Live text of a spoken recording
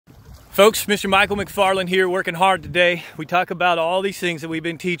Folks, Mr. Michael McFarland here, working hard today. We talk about all these things that we've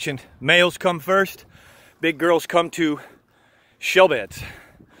been teaching. Males come first. Big girls come to shell beds.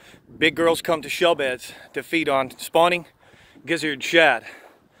 Big girls come to shell beds to feed on spawning, gizzard, shad.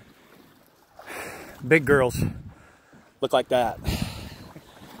 Big girls look like that.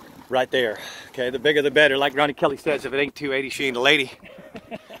 Right there. Okay, the bigger the better. Like Ronnie Kelly says, if it ain't 280, she ain't a lady.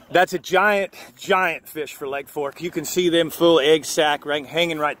 That's a giant, giant fish for leg fork. You can see them full egg sac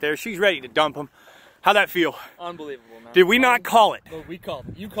hanging right there. She's ready to dump them. How'd that feel? Unbelievable, man. Did we not call it? No, we called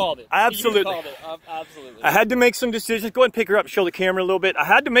it. You called it. Absolutely. You called it. Absolutely. I had to make some decisions. Go ahead and pick her up and show the camera a little bit. I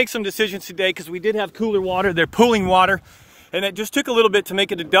had to make some decisions today because we did have cooler water. They're pooling water. And it just took a little bit to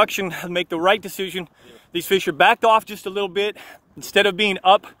make a deduction and make the right decision. Yeah. These fish are backed off just a little bit. Instead of being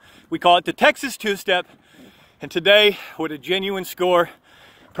up, we call it the Texas two-step. And today, with a genuine score,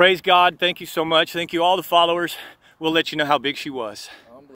 praise God. Thank you so much. Thank you all the followers. We'll let you know how big she was.